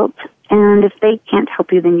trusted adult, and if they can't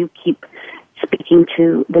help you, then you keep speaking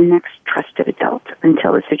to the next trusted adult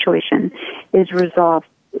until the situation is resolved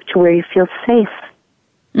to where you feel safe.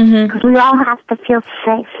 Because we all have to feel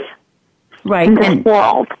safe in this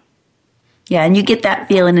world. Yeah, and you get that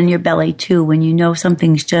feeling in your belly, too, when you know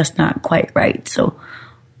something's just not quite right. So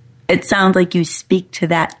it sounds like you speak to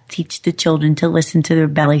that, teach the children to listen to their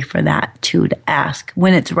belly for that, too, to ask,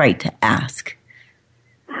 when it's right to ask.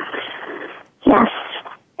 Yes,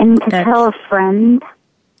 and to tell a friend,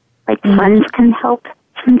 like friends can help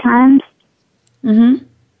sometimes. But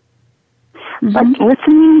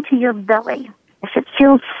listening to your belly, if it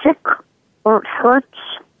feels sick or it hurts,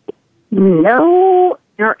 you know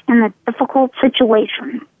you're in a difficult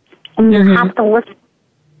situation, and you have to listen.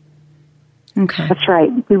 Okay. That's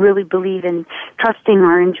right. We really believe in trusting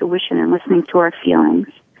our intuition and listening to our feelings.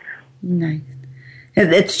 Nice.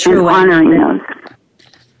 It's true. And honoring those.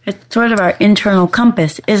 It's sort of our internal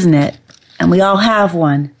compass, isn't it? And we all have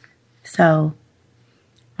one. So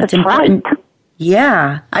that's important. Right.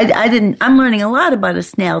 Yeah. I'm learning a lot about a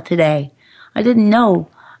snail today. I didn't know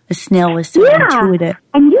a snail was so intuitive.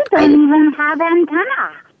 And you don't even have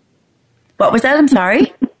antenna. What was that? I'm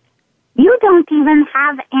sorry? You don't even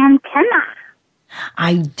have antenna.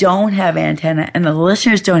 I don't have antenna, and the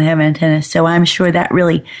listeners don't have antenna, so I'm sure that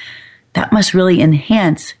must really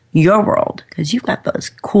enhance your world, because you've got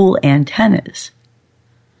those cool antennas.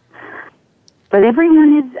 But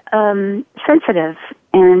everyone is sensitive,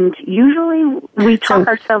 and usually we talk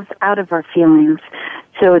ourselves out of our feelings.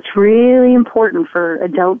 So it's really important for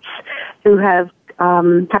adults who have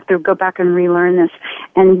to go back and relearn this,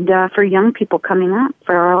 and for young people coming up,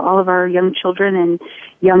 for all of our young children and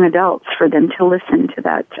young adults, for them to listen to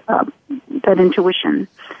that intuition.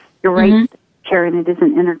 You're right, Karen, it is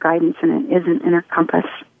an inner guidance and it is an inner compass.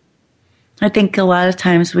 I think a lot of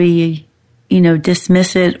times we,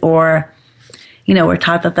 dismiss it, or, we're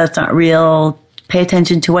taught that that's not real. Pay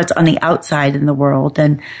attention to what's on the outside in the world.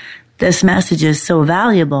 And this message is so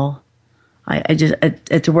valuable.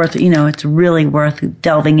 It's worth, it's really worth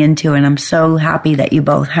delving into. And I'm so happy that you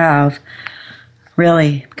both have,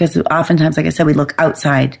 really, because oftentimes, like I said, we look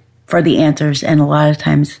outside for the answers. And a lot of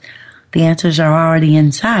times the answers are already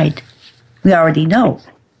inside. We already know.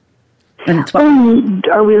 And it's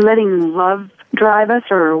are we letting love drive us,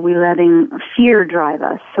 or are we letting fear drive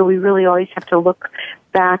us? So we really always have to look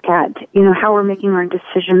back at, how we're making our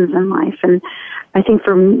decisions in life. And I think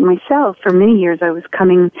for myself, for many years, I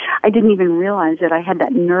didn't even realize that I had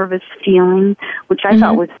that nervous feeling, which I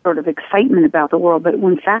thought was sort of excitement about the world, but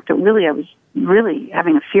in fact, I was really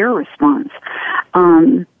having a fear response.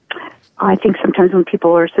 I think sometimes when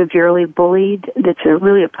people are severely bullied, it's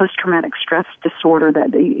really a post-traumatic stress disorder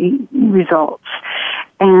that results.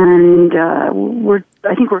 And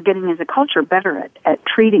I think we're getting as a culture better at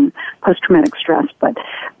treating post-traumatic stress, but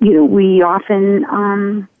we often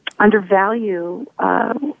undervalue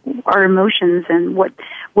our emotions and what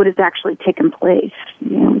has actually taken place.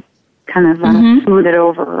 Kind of smooth it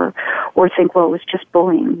over, or think, well, it was just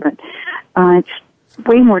bullying, but it's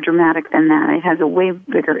way more dramatic than that. It has a way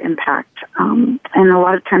bigger impact. And a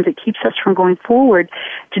lot of times it keeps us from going forward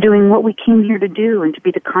to doing what we came here to do and to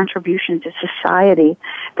be the contribution to society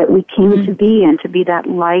that we came to be, and to be that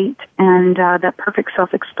light and that perfect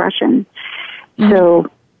self-expression. So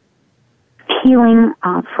healing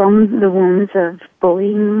from the wounds of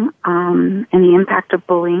bullying and the impact of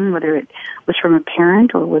bullying, whether it was from a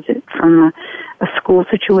parent or was it from a school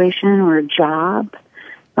situation or a job,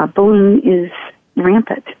 bullying is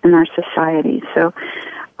rampant in our society. So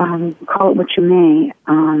call it what you may.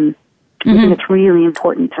 I think it's really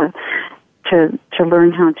important to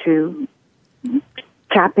learn how to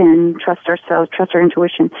tap in, trust ourselves, trust our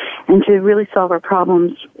intuition, and to really solve our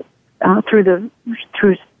problems through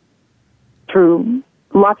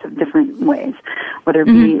lots of different ways, whether it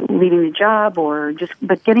be leaving the job or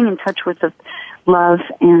but getting in touch with the love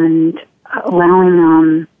and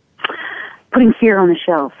allowing putting fear on the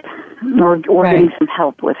shelf, or getting some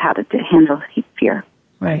help with how to handle fear.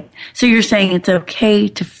 Right. So you're saying it's okay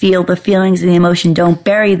to feel the feelings and the emotion. Don't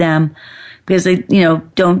bury them, because they,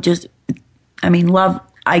 don't just. I mean, love.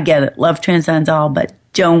 I get it. Love transcends all, but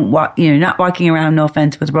don't walk. Not walking around. No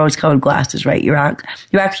offense, with rose-colored glasses. Right. You're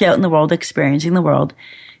actually out in the world, experiencing the world,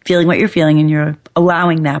 feeling what you're feeling, and you're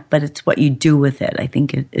allowing that. But it's what you do with it. I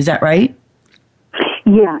think. Is that right?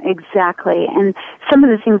 Yeah, exactly. And some of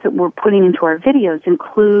the things that we're putting into our videos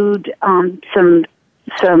include some.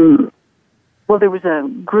 Well, there was a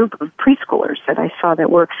group of preschoolers that I saw that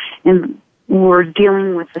were were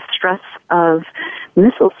dealing with the stress of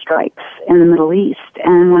missile strikes in the Middle East,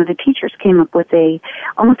 and one of the teachers came up with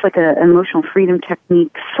almost like an emotional freedom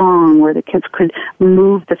technique song where the kids could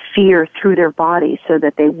move the fear through their body so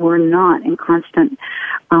that they were not in constant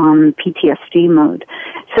PTSD mode.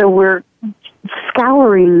 So we're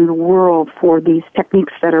scouring the world for these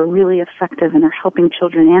techniques that are really effective and are helping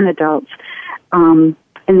children and adults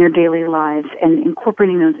in their daily lives, and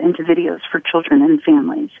incorporating those into videos for children and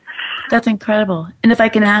families. That's incredible. And if I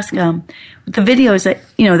can ask, the videos that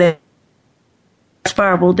as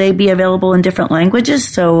far, will they be available in different languages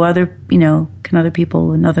so other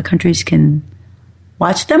people in other countries can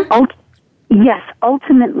watch them? Yes,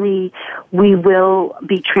 ultimately we will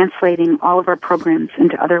be translating all of our programs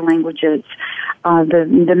into other languages,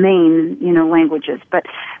 the main, languages. But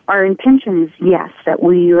our intention is, yes, that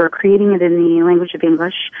we are creating it in the language of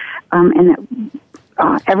English, and that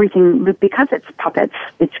everything, because it's puppets,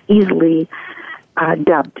 it's easily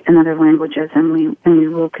dubbed in other languages, and we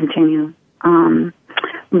will continue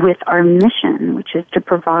with our mission, which is to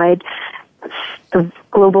provide the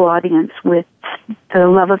global audience with the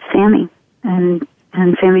love of Sammy. And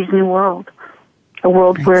Sammy's new world, a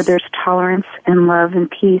world nice. Where there's tolerance and love and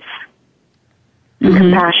peace and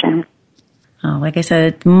compassion. Oh, like I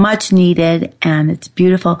said, it's much needed and it's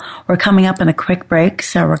beautiful. We're coming up on a quick break,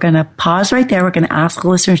 so we're going to pause right there. We're going to ask the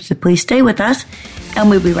listeners to please stay with us, and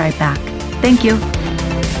we'll be right back. Thank you.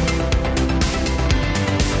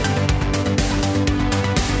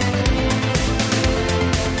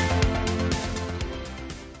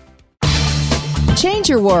 Change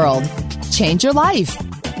your world. Change your life.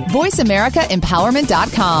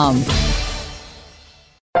 VoiceAmericaEmpowerment.com.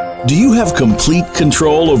 Do you have complete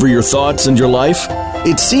control over your thoughts and your life?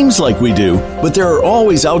 It seems like we do, but there are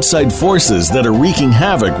always outside forces that are wreaking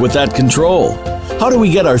havoc with that control. How do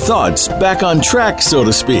we get our thoughts back on track, so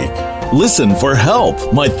to speak? Listen for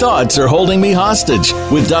Help, My Thoughts Are Holding Me Hostage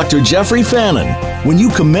with Dr. Jeffrey Fannin. When you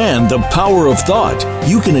command the power of thought,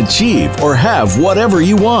 you can achieve or have whatever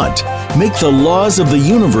you want. Make the laws of the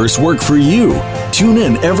universe work for you. Tune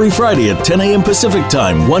in every Friday at 10 a.m. Pacific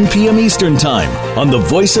Time, 1 p.m. Eastern Time on the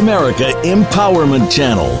Voice America Empowerment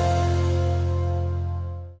Channel.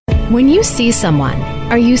 When you see someone,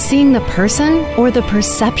 are you seeing the person or the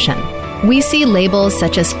perception? We see labels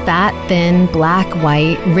such as fat, thin, black,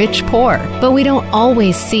 white, rich, poor, but we don't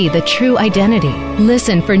always see the true identity.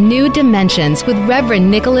 Listen for New Dimensions with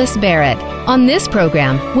Reverend Nicholas Barrett. On this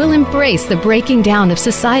program, we'll embrace the breaking down of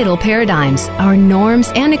societal paradigms, our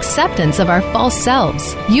norms, and acceptance of our false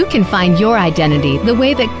selves. You can find your identity the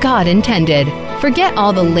way that God intended. Forget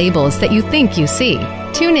all the labels that you think you see.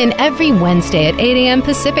 Tune in every Wednesday at 8 a.m.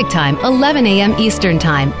 Pacific Time, 11 a.m. Eastern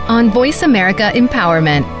Time on Voice America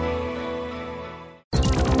Empowerment.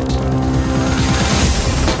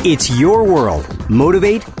 It's your world.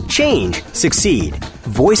 Motivate, change, succeed.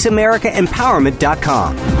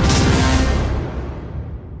 VoiceAmericaEmpowerment.com.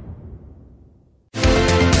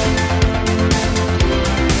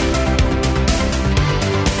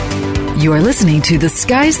 You are listening to The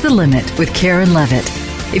Sky's the Limit with Karen Levitt.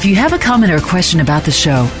 If you have a comment or question about the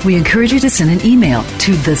show, we encourage you to send an email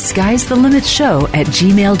to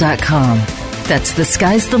thesky'sthelimitshow@gmail.com. That's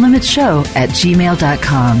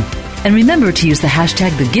thesky'sthelimitshow@gmail.com. And remember to use the hashtag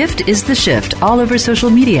 #TheGiftIsTheShift all over social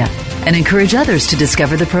media and encourage others to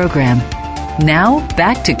discover the program. Now,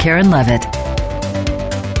 back to Karen Levitt.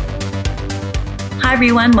 Hi,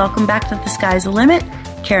 everyone. Welcome back to The Sky's the Limit.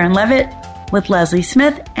 Karen Levitt with Lesley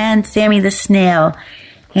Smith and Sammy the Snail.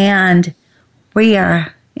 And we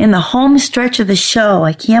are in the home stretch of the show.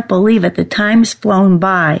 I can't believe it. The time's flown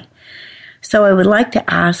by. So I would like to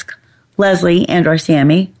ask Lesley and or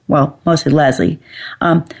Sammy, well, mostly Lesley,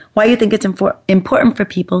 why you think it's important for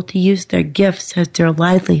people to use their gifts as their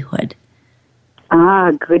livelihood.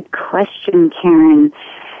 Good question, Karen.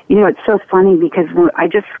 It's so funny because I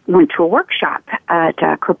just went to a workshop at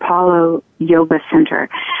Kripalu Yoga Center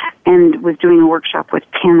and was doing a workshop with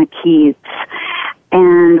Tana Keats.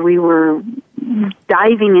 And we were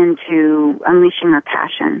diving into unleashing our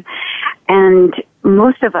passion. And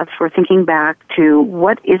most of us were thinking back to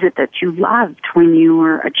what is it that you loved when you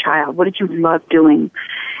were a child? What did you love doing?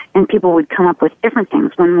 And people would come up with different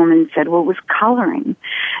things. One woman said, well, it was coloring,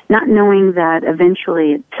 not knowing that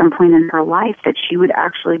eventually at some point in her life that she would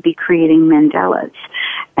actually be creating mandalas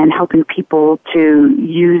and helping people to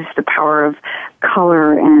use the power of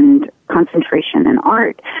color and concentration and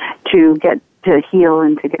art to get to heal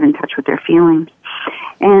and to get in touch with their feelings.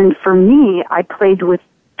 And for me, I played with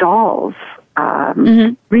dolls,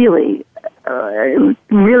 really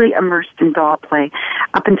immersed in doll play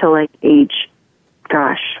up until age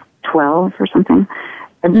 12 or something.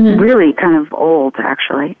 I'm really kind of old,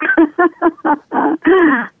 actually.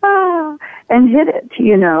 And hit it,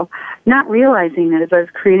 not realizing that as I was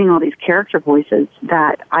creating all these character voices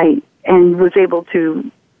that and was able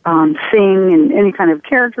to sing in any kind of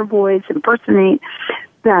character voice, impersonate,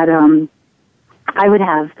 that I would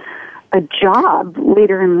have a job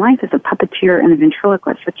later in life as a puppeteer and a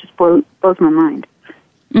ventriloquist, which just blows my mind.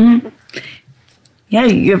 Mm-hmm. Yeah,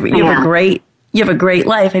 you have a great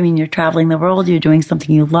life. I mean, you're traveling the world, you're doing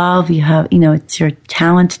something you love, you have, it's your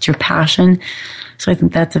talent, it's your passion. So I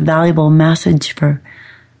think that's a valuable message for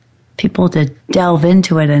people to delve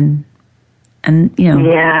into it and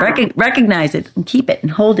recognize it and keep it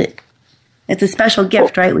and hold it. It's a special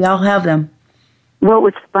gift, right? We all have them. Well, it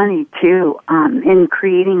was funny, too, in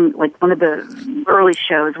creating, like, one of the early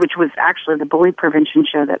shows, which was actually the bully prevention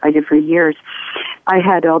show that I did for years. I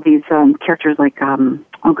had all these characters like, one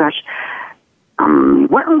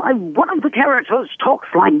of the characters talks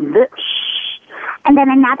like this. And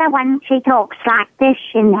then another one, she talks like this,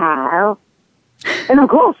 And, of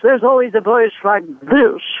course, there's always a voice like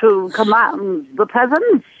this who commands the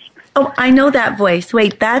peasants. Oh, I know that voice.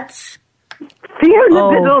 Wait, that's...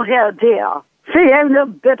 Fiona Biddle here, dear. Fiona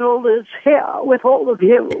Biddle is here with all of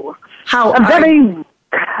you. Hello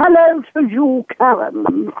to you,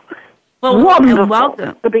 Karen. Well, wonderful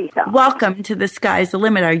welcome to be here. Welcome to The Sky's the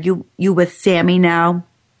Limit. Are you with Sammy now?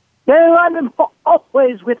 No, I'm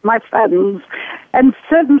always with my friends. And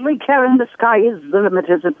certainly, Karen, the sky is the limit,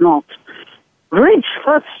 is it not? Reach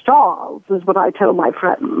for stars is what I tell my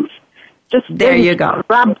friends. Just there you go.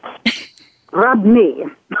 Rub me.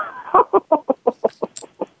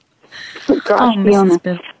 Gosh, Mrs.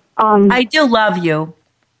 Bill. I do love you.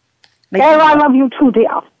 I love you too,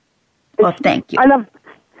 dear. Well, thank you. I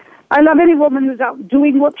love any woman who's out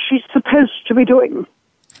doing what she's supposed to be doing.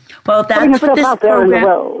 Well, that's what this out there program. In the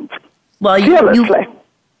world. Well,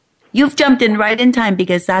 you've jumped in right in time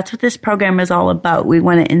because that's what this program is all about. We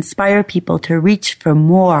want to inspire people to reach for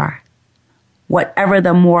more, whatever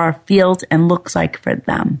the more feels and looks like for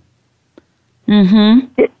them.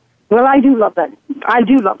 Mm-hmm. Well, I do love that.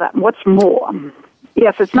 What's more?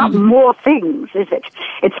 Yes, it's not more things, is it?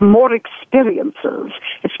 It's more experiences.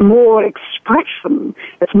 It's more expression.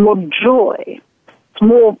 It's more joy. It's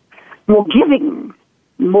more giving,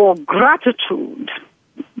 more gratitude.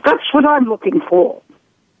 That's what I'm looking for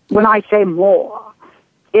when I say more.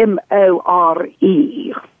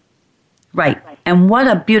 M-O-R-E. Right. And what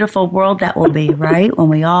a beautiful world that will be, right? When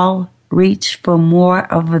we all reach for more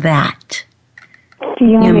of that.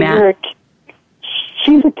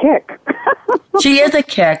 She's a kick. She is a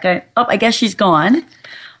kick. I guess she's gone.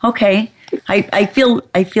 Okay. I feel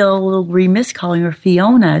a little remiss calling her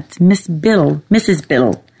Fiona. It's Miss Biddle. Mrs.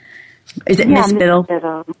 Biddle. Is it Miss Biddle?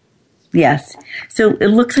 Biddle? Yes. So it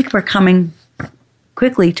looks like we're coming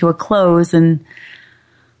quickly to a close, and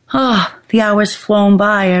the hour's flown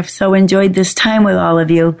by. I've so enjoyed this time with all of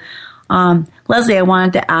you. Lesley, I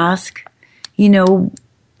wanted to ask,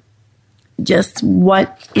 just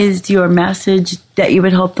what is your message that you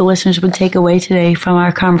would hope the listeners would take away today from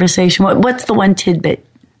our conversation? What's the one tidbit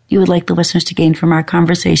you would like the listeners to gain from our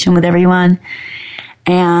conversation with everyone?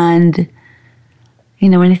 And,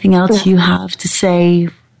 anything else you have to say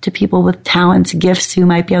to people with talents, gifts who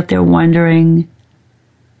might be out there wondering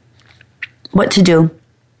what to do?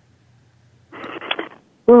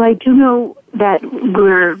 Well, I do know that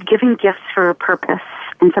we're giving gifts for a purpose,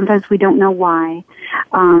 and sometimes we don't know why.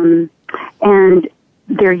 And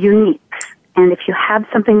they're unique. And if you have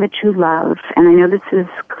something that you love, and I know this is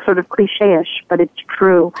sort of cliche-ish, but it's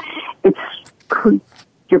true,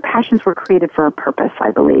 your passions were created for a purpose,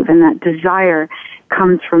 I believe, and that desire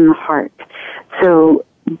comes from the heart. So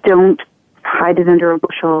don't hide it under a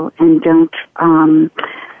bushel, and don't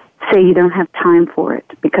say you don't have time for it,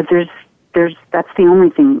 because that's the only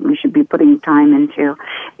thing we should be putting time into,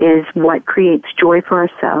 is what creates joy for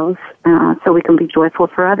ourselves, so we can be joyful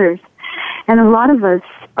for others. And a lot of us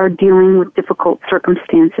are dealing with difficult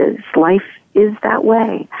circumstances. Life is that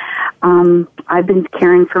way. I've been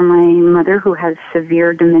caring for my mother who has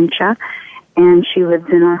severe dementia, and she lives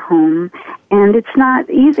in our home, and it's not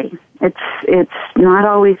easy. It's not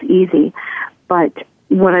always easy, but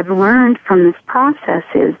what I've learned from this process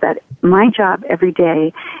is that my job every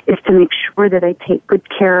day is to make sure that I take good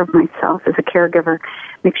care of myself as a caregiver,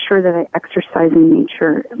 make sure that I exercise in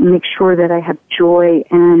nature, make sure that I have joy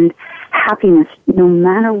and happiness no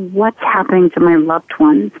matter what's happening to my loved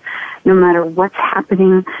ones, no matter what's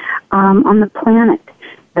happening on the planet,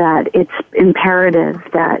 that it's imperative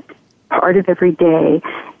that part of every day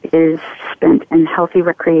is spent in healthy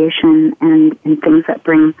recreation and in things that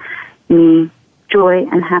bring me joy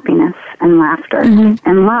and happiness and laughter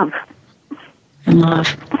and love. And love.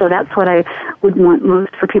 So that's what I would want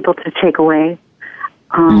most for people to take away.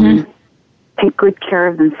 Take good care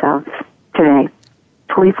of themselves today.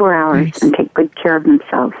 24 hours and take good care of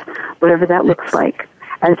themselves, whatever that looks like,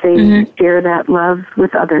 as they share that love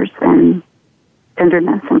with others and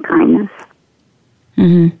tenderness and kindness.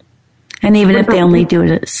 And even if they only do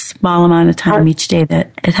it a small amount of time each day,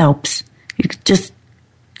 that it helps. You could just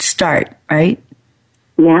start, right?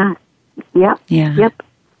 Yeah. Yep. Yeah. Yep.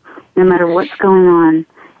 No matter what's going on,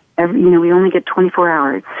 we only get 24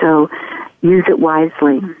 hours, so use it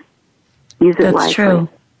wisely. Use it wisely. That's true.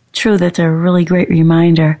 True, that's a really great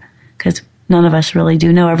reminder, because none of us really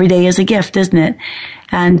do know. Every day is a gift, isn't it?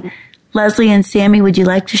 And Lesley and Sammy, would you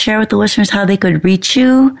like to share with the listeners how they could reach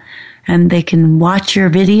you and they can watch your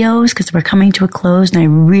videos? Because we're coming to a close, and I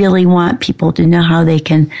really want people to know how they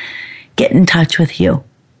can get in touch with you.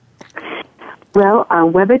 Well, our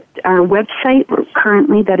website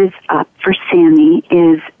currently that is up for Sammy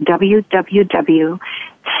is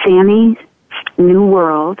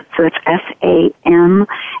www.sammysnewworld, so it's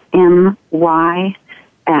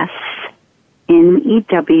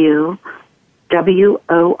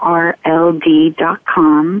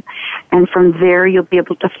SAMMYSNEWWORLD.com, and from there you'll be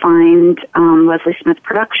able to find Lesley Smith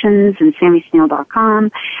Productions and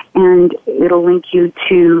SammySnail.com, and it'll link you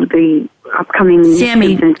to the upcoming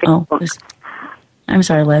Sammy. Facebook. I'm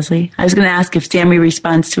sorry, Lesley. I was going to ask if Sammy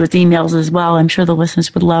responds to his emails as well. I'm sure the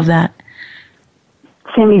listeners would love that.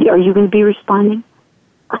 Sammy, are you going to be responding?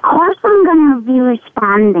 Of course I'm going to be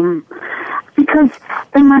responding, because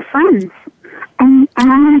they're my friends. And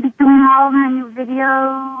I'm going to be doing all of my new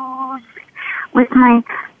videos with my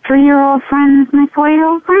 3-year-old friends, my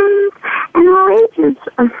 4-year-old friends, and all ages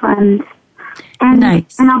of friends. And,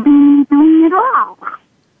 nice. And I'll be doing it all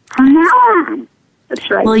from now on. That's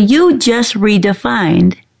right. Well, you just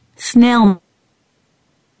redefined snail.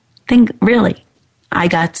 Really, I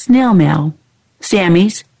got snail mail.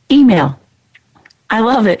 Sammy's email. I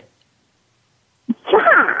love it.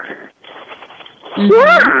 Yeah.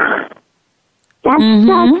 Yeah. That's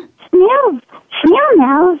snail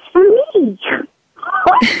mail is for me.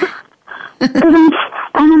 And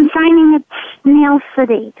I'm signing it Snail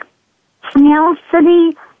City. Snail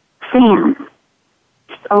City Sam.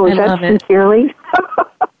 Oh, is that sincerely?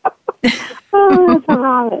 Oh, that's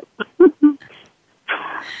about it.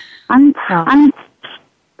 I'm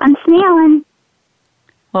snailing.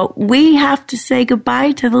 Well, we have to say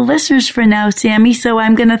goodbye to the listeners for now, Sammy, so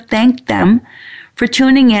I'm going to thank them for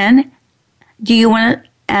tuning in. Do you want to,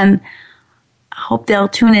 and I hope they'll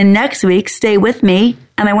tune in next week. Stay with me,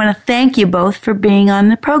 and I want to thank you both for being on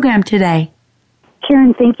the program today.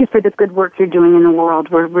 Karen, thank you for the good work you're doing in the world.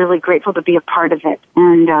 We're really grateful to be a part of it,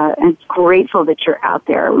 and grateful that you're out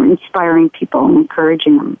there inspiring people and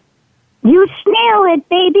encouraging them. You snail it,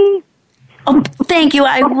 baby. Oh, thank you.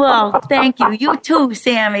 I will. Thank you. You too,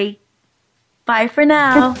 Sammy. Bye for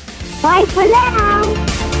now. Bye for now.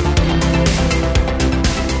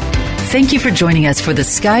 Thank you for joining us for The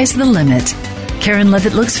Sky's the Limit. Karen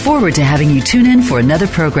Levitt looks forward to having you tune in for another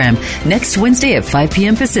program next Wednesday at 5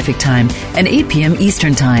 p.m. Pacific Time and 8 p.m.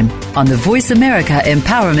 Eastern Time on the Voice America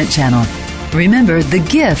Empowerment Channel. Remember, the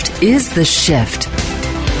gift is the shift.